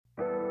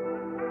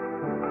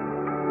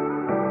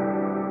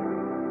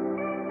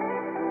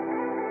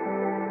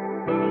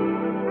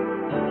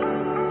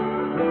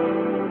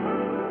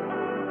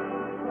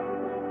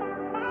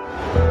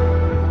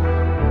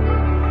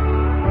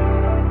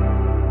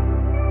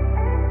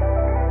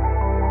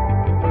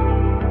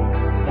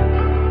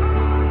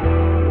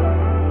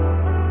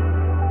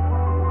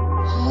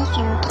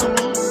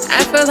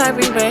I feel like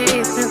we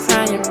wasting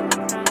time.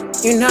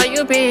 You know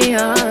you be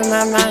on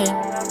my mind,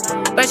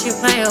 but you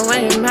playing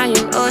with my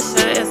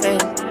emotions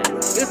and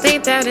you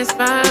think that it's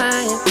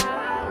fine.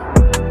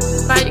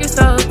 Why you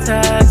so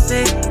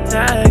toxic,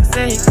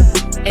 toxic,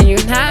 and you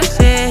not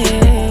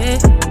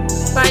shit?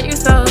 Why you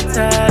so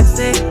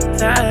toxic,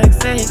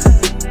 toxic,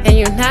 and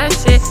you not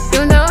shit?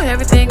 You know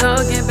everything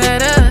gon' get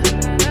better.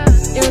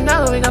 You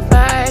know we gon'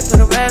 fight to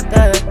the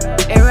weather.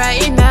 And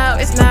right now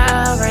it's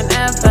now or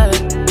never.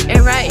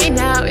 And right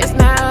now it's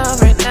now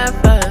or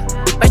never.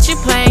 But you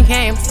playing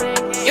games.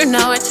 You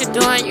know what you're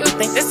doing. You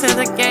think this is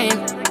a game.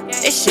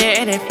 This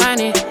shit ain't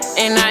funny,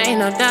 and I ain't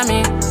no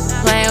dummy.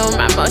 Playing with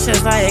my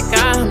emotions like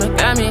I'm a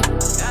gummy.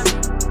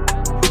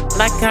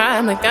 Like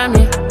I'm a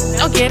gummy.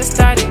 Don't get it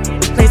started.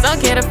 Please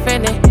don't get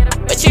offended.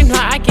 But you know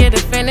I get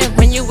offended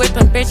when you with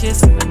them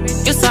bitches.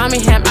 You saw me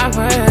have my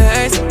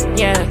words,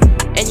 yeah.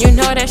 And you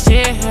know that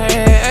shit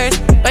hurts.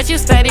 But you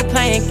steady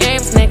playing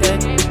games, nigga.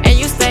 And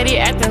you steady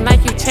acting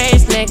like you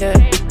changed, nigga.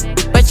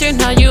 But you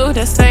know you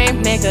the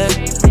same nigga.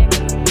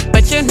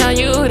 But you know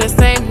you the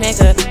same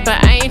nigga.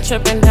 But I ain't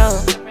tripping, no.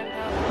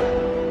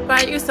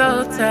 Why you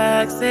so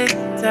toxic,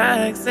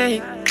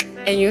 toxic,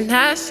 and you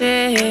not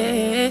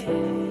shit?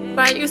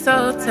 Why you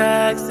so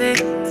toxic,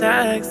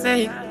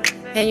 toxic,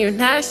 and you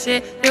not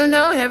shit? You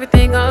know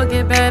everything gon'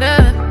 get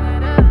better.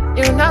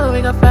 You know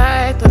we gon'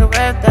 fight through the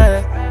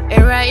weather.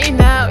 And right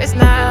now it's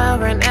now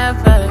or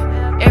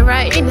never. And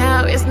right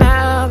now it's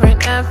now or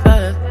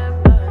never.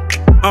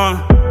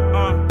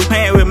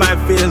 Playing with my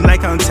feelings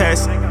like I'm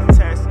testing.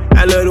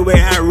 I love the way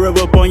I rub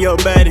up on your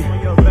body.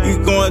 You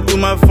going through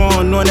my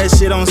phone, knowing that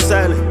shit on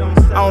silent.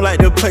 I don't like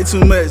to play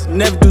too much,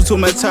 never do too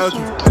much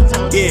talking.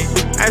 Yeah,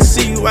 I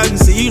see you, I can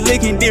see you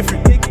looking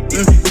different.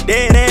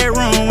 That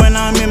wrong when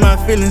I'm in my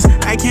feelings.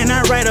 I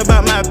cannot write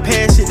about my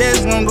past shit,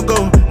 that's long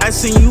ago. I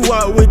seen you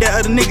walk with that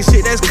other nigga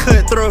shit, that's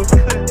cutthroat.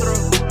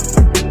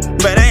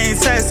 But I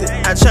ain't toxic.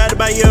 I tried to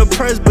buy you a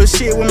purse, but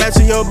shit won't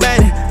match with your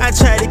body. I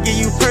tried to give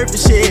you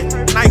perfect shit,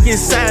 like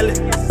it's solid.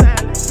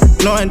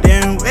 Knowing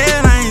damn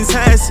well I ain't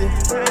toxic.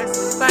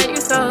 Why you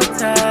so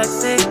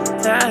toxic,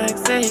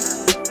 toxic,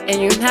 and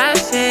you not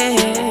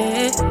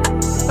shit?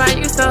 Why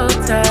you so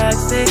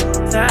toxic,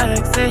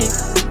 toxic,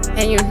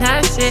 and you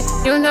not shit?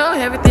 You know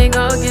everything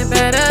gon' get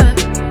better.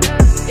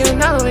 You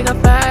know we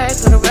gon' fight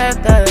through the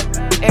weather.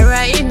 And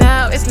right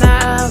now it's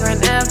now or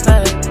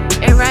never.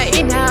 And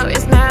right now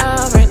it's